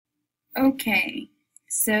Okay,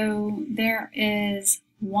 so there is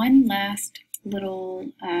one last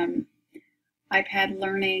little iPad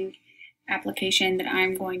learning application that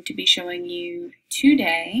I'm going to be showing you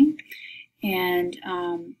today, and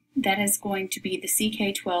that is going to be the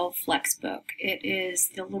CK-12 Flexbook. It is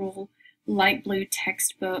the little light blue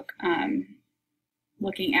textbook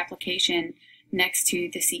looking application next to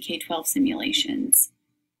the CK-12 simulations.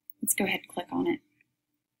 Let's go ahead and click on it.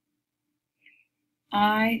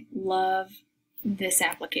 I love this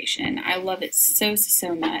application. I love it so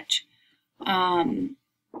much. I'm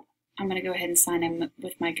going to go ahead and sign in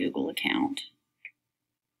with my Google account.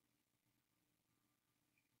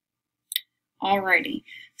 Alrighty,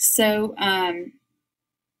 so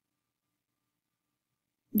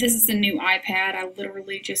this is the new iPad. I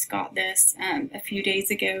literally just got this a few days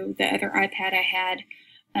ago. The other iPad I had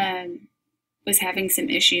was having some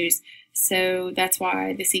issues, so that's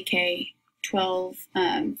why the CK-12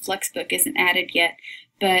 Flexbook isn't added yet.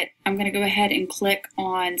 But I'm going to go ahead and click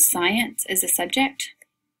on Science as a subject.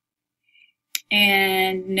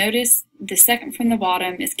 And notice the second from the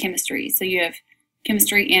bottom is Chemistry. So you have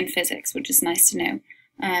Chemistry and Physics, which is nice to know.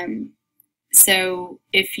 So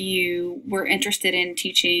if you were interested in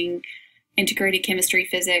teaching integrated chemistry,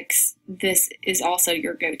 physics, this is also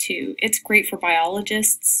your go-to. It's great for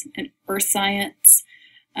biologists and earth science.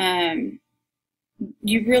 You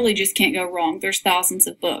really just can't go wrong. There's thousands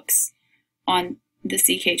of books on the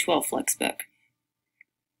CK-12 Flexbook.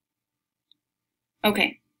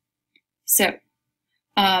 Okay, so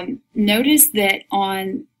notice that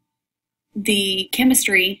on the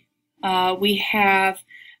chemistry we have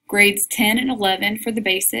grades 10 and 11 for the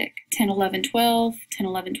basic, 10, 11, 12, 10,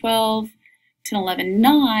 11, 12, 10, 11,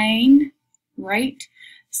 9, right?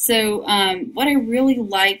 So what I really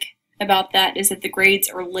like about that is that the grades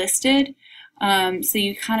are listed, so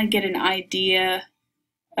you kind of get an idea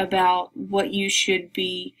about what you should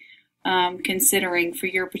be considering for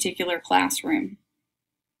your particular classroom.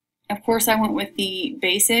 Of course, I went with the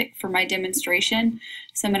basic for my demonstration,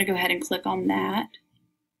 so I'm going to go ahead and click on that.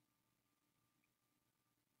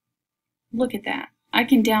 Look at that. I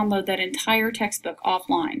can download that entire textbook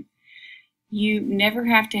offline. You never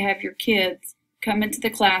have to have your kids come into the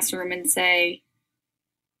classroom and say,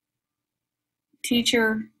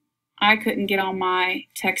 "Teacher, I couldn't get on my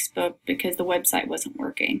textbook because the website wasn't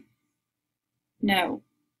working." No.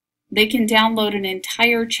 They can download an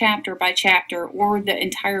entire chapter by chapter or the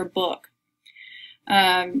entire book.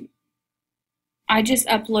 I just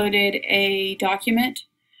uploaded a document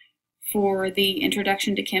for the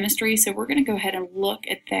Introduction to Chemistry, so we're going to go ahead and look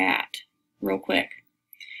at that real quick.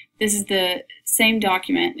 This is the same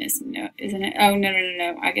document, isn't it? Oh,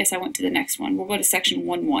 no. I guess I went to the next one. We'll go to section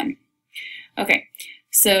 1.1. Okay,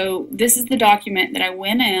 so this is the document that I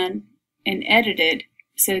went in and edited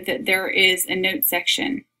so that there is a note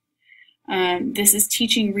section. This is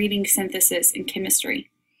teaching reading synthesis in chemistry.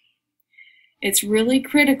 It's really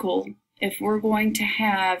critical if we're going to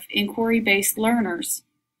have inquiry-based learners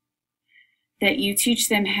that you teach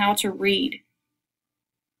them how to read.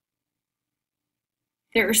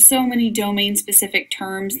 There are so many domain-specific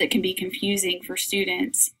terms that can be confusing for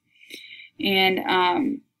students,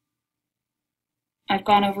 and I've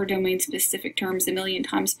gone over domain-specific terms a million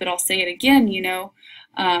times, but I'll say it again, you know.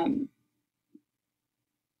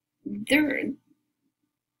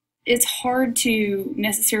 It's hard to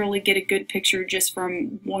necessarily get a good picture just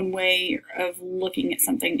from one way of looking at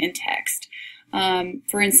something in text.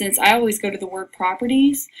 For instance, I always go to the word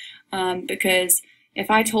properties because if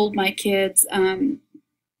I told my kids,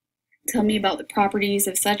 tell me about the properties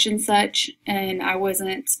of such and such, and I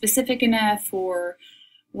wasn't specific enough or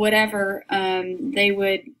whatever, they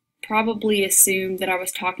would probably assume that I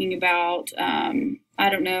was talking about, I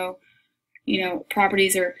don't know,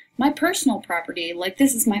 properties are my personal property, like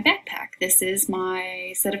this is my backpack, this is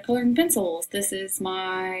my set of coloring pencils, this is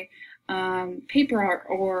my paper art,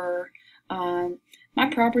 or my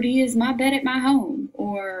property is my bed at my home,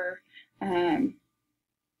 or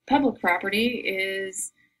public property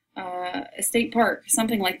is a state park,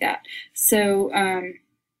 something like that. So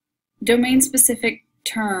domain-specific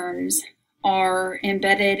terms are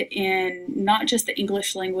embedded in not just the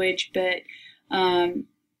English language, but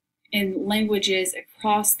in languages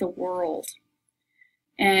across the world.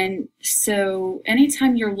 And so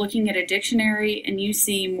anytime you're looking at a dictionary and you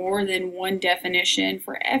see more than one definition,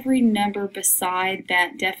 for every number beside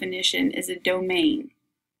that definition is a domain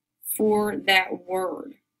for that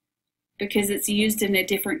word, because it's used in a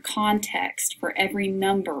different context for every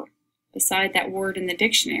number beside that word in the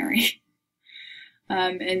dictionary.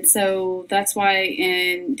 And so that's why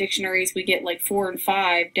in dictionaries we get like 4 and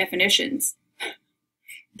 5 definitions.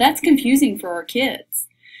 That's confusing for our kids.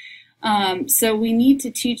 So we need to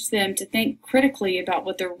teach them to think critically about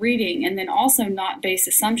what they're reading, and then also not base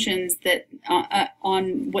assumptions that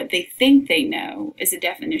on what they think they know is a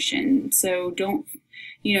definition. So don't,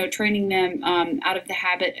 training them out of the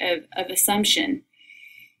habit of assumption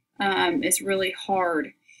is really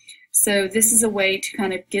hard. So this is a way to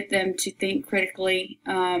kind of get them to think critically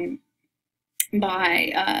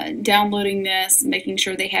by downloading this, making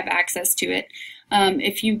sure they have access to it.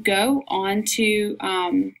 If you go onto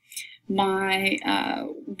my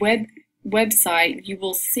website, you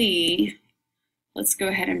will see, let's go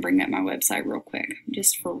ahead and bring up my website real quick,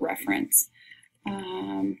 just for reference.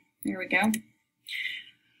 There we go.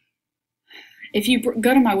 If you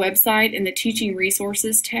go to my website, in the Teaching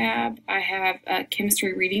Resources tab, I have a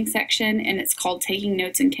chemistry reading section, and it's called Taking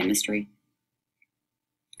Notes in Chemistry.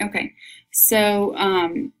 Okay, so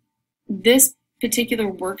this particular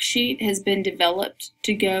worksheet has been developed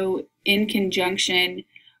to go in conjunction.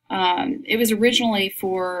 It was originally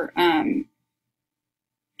for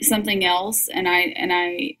something else, and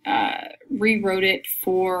I rewrote it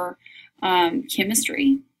for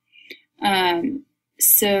chemistry.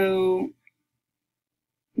 So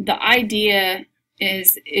the idea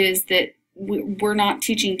is that we're not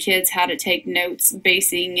teaching kids how to take notes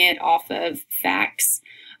basing it off of facts.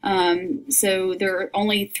 So there are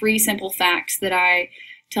only 3 simple facts that I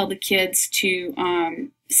tell the kids to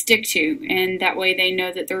stick to, and that way they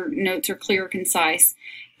know that their notes are clear, concise.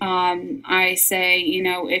 I say,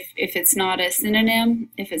 if it's not a synonym,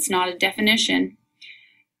 if it's not a definition,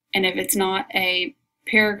 and if it's not a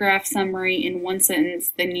paragraph summary in 1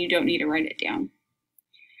 sentence, then you don't need to write it down.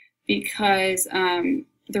 Because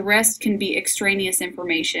the rest can be extraneous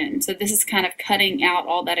information. So this is kind of cutting out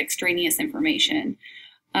all that extraneous information.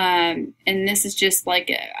 And this is just like,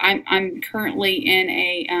 I'm currently in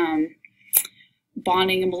a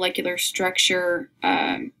bonding and molecular structure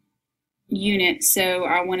unit, so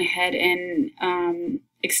I went ahead and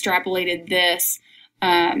extrapolated this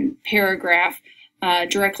paragraph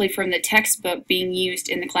directly from the textbook being used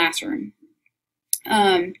in the classroom.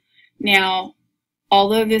 Now,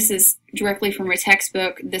 although this is directly from a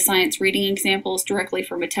textbook, the science reading example is directly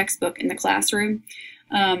from a textbook in the classroom,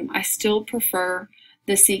 I still prefer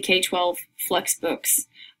the CK-12 Flexbooks.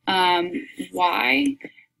 Why?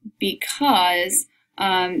 Because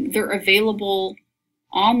they're available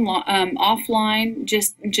online, offline,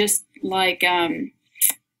 just like they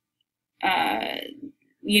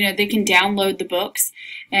can download the books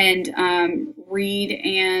and read,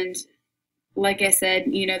 and like I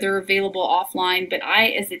said, they're available offline, but I,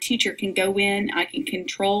 as a teacher, can go in, I can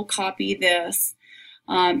control copy this,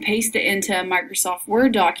 paste it into a Microsoft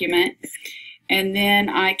Word document, and then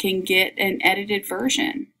I can get an edited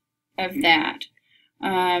version of that,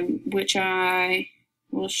 which I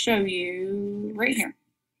will show you right here.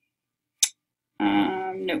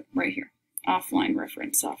 No, right here. Offline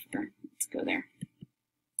reference software. Let's go there.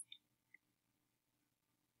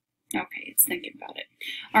 Okay, it's thinking about it.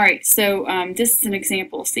 All right, so this is an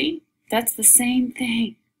example. See, that's the same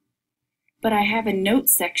thing, but I have a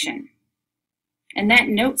notes section. And that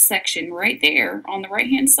notes section right there on the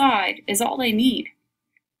right-hand side is all they need.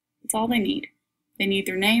 It's all they need. They need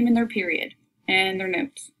their name and their period and their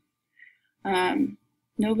notes.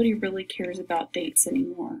 Nobody really cares about dates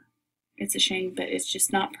anymore. It's a shame, but it's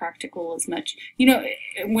just not practical as much.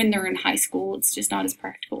 When they're in high school, it's just not as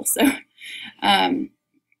practical. So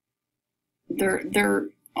their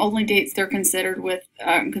only dates they're considering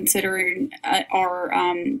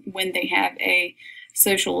are when they have a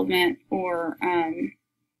social event, or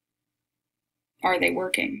are they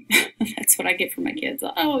working? That's what I get from my kids.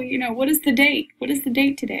 Oh, what is the date? What is the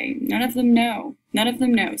date today? None of them know. None of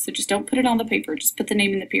them know. So just don't put it on the paper. Just put the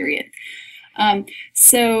name and the period. I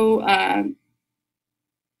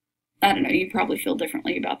don't know. You probably feel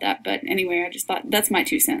differently about that. But anyway, I just thought that's my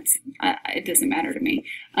 2 cents. It doesn't matter to me.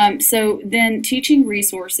 So then teaching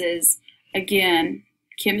resources, again,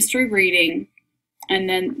 chemistry reading, and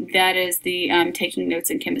then that is the Taking Notes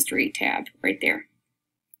in Chemistry tab right there.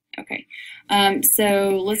 Okay,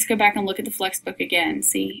 so let's go back and look at the Flexbook again.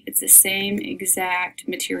 See, it's the same exact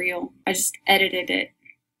material. I just edited it.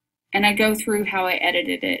 And I go through how I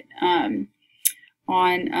edited it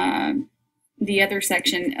on the other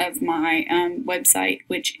section of my website,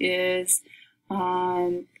 which is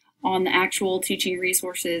on the actual Teaching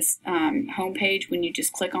Resources homepage when you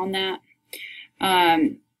just click on that.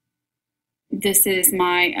 This is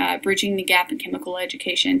my Bridging the Gap in Chemical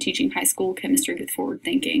Education, Teaching High School Chemistry with Forward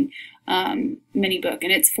Thinking mini book,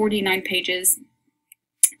 and it's 49 pages.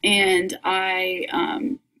 And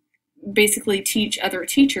I basically teach other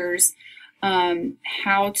teachers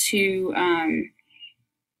how to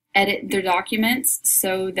edit their documents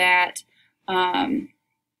so that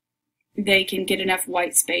they can get enough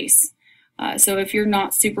white space. So if you're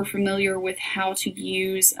not super familiar with how to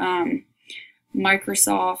use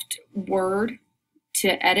Microsoft Word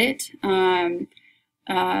to edit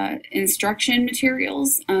instruction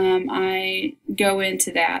materials, I go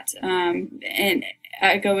into that, and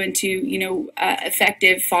I go into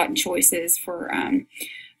effective font choices for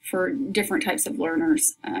different types of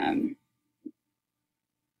learners.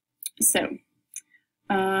 So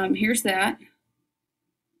here's that,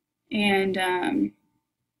 and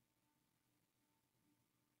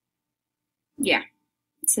yeah,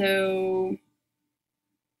 so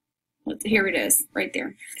here it is right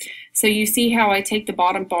there. So you see how I take the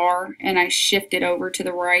bottom bar and I shift it over to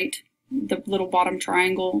the right, the little bottom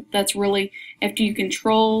triangle. That's really, after you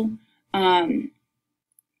control an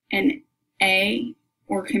A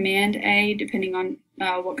or Command A, depending on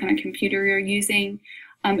what kind of computer you're using,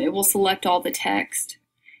 it will select all the text.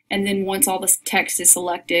 And then once all the text is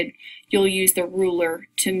selected, you'll use the ruler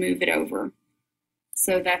to move it over.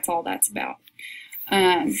 So that's all that's about.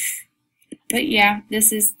 But yeah,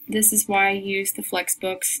 this is why I use the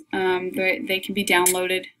Flexbooks. They can be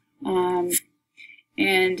downloaded,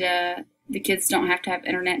 and the kids don't have to have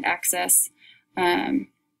internet access.